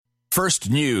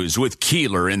First News with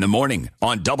Keeler in the morning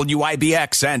on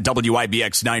WIBX and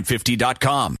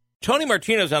WIBX950.com. Tony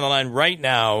Martino's on the line right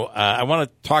now. I want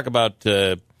to talk about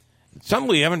something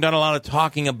we haven't done a lot of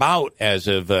talking about as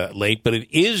of late, but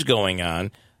it is going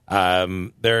on.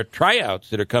 There are tryouts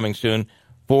that are coming soon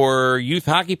for youth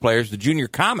hockey players, the Junior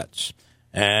Comets.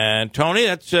 And, Tony,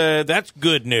 that's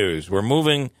good news. We're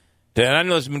moving to, and I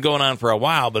know this has been going on for a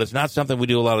while, but it's not something we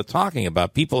do a lot of talking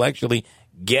about. People actually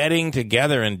getting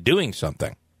together and doing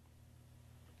something.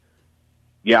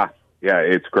 Yeah,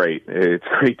 it's great. It's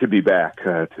great to be back,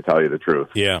 to tell you the truth.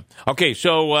 Yeah. Okay,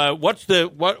 so what are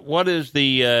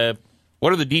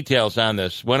the details on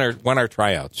this? When are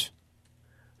tryouts?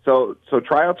 So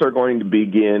tryouts are going to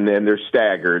begin, and they're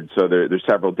staggered, so there's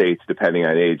several dates depending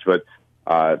on age, but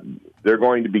they're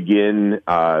going to begin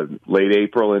late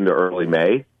April into early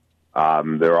May.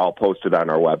 They're all posted on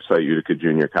our website,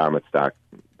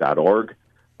 uticajuniorcomets.org.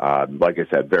 Like I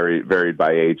said, varied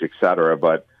by age, et cetera.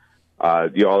 But, I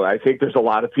think there's a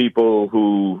lot of people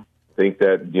who think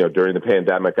that, during the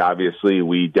pandemic, obviously,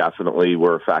 we definitely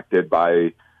were affected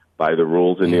by the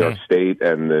rules in New York State,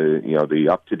 and the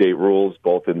up-to-date rules,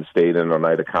 both in the state and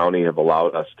Oneida County, have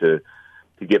allowed us to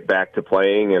get back to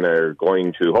playing, and are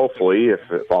going to, hopefully, if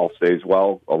all stays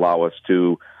well, allow us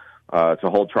to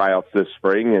hold tryouts this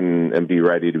spring and be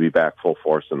ready to be back full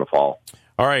force in the fall.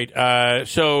 All right.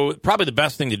 So probably the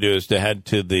best thing to do is to head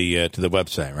to the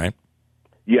website, right?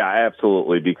 Yeah,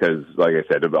 absolutely. Because, like I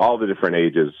said, of all the different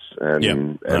ages,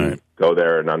 and go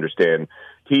there and understand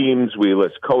teams. We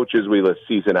list coaches. We list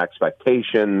season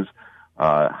expectations.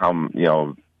 How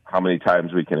many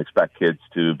times we can expect kids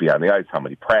to be on the ice? How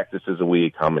many practices a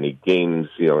week? How many games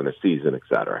in a season, et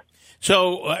cetera.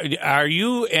 So, are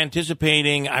you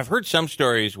anticipating? I've heard some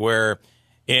stories where,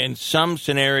 in some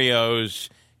scenarios,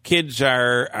 kids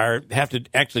have to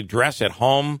actually dress at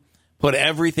home, put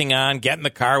everything on, get in the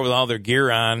car with all their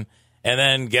gear on, and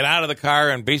then get out of the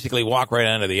car and basically walk right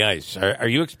onto the ice. Are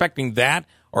you expecting that,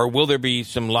 or will there be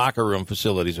some locker room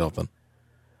facilities open?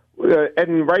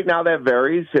 And right now that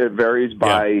varies. It varies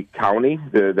by county.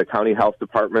 The county health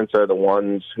departments are the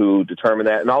ones who determine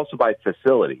that, and also by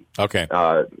facility. Okay.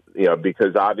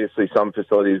 Because obviously some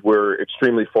facilities, we're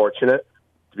extremely fortunate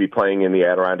to be playing in the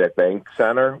Adirondack Bank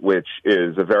Center, which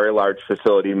is a very large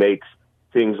facility, makes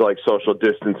things like social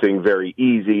distancing very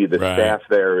easy. The staff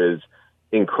there is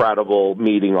incredible,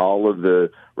 meeting all of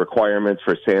the requirements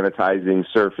for sanitizing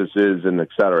surfaces and et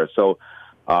cetera. So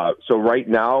right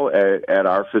now at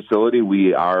our facility,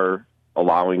 we are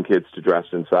allowing kids to dress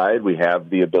inside. We have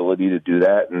the ability to do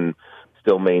that and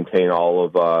still maintain all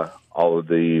of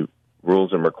the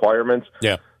rules and requirements.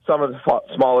 Yeah. Some of the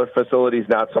smaller facilities,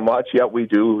 not so much. Yet we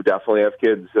do definitely have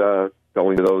kids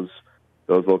going to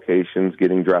those locations,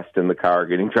 getting dressed in the car,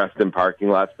 getting dressed in parking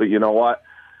lots. But you know what?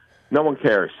 No one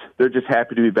cares. They're just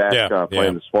happy to be back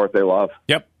playing the sport they love.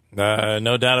 Yep.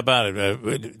 No doubt about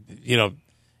it.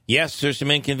 Yes, there's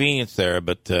some inconvenience there,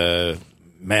 but,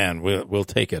 man, we'll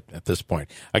take it at this point.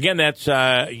 Again, that's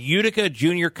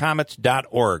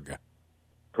uticajuniorcomets.org.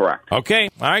 Correct. Okay.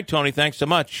 All right, Tony, thanks so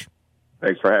much.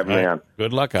 Thanks for having me on.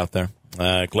 Good luck out there.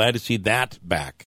 Glad to see that back.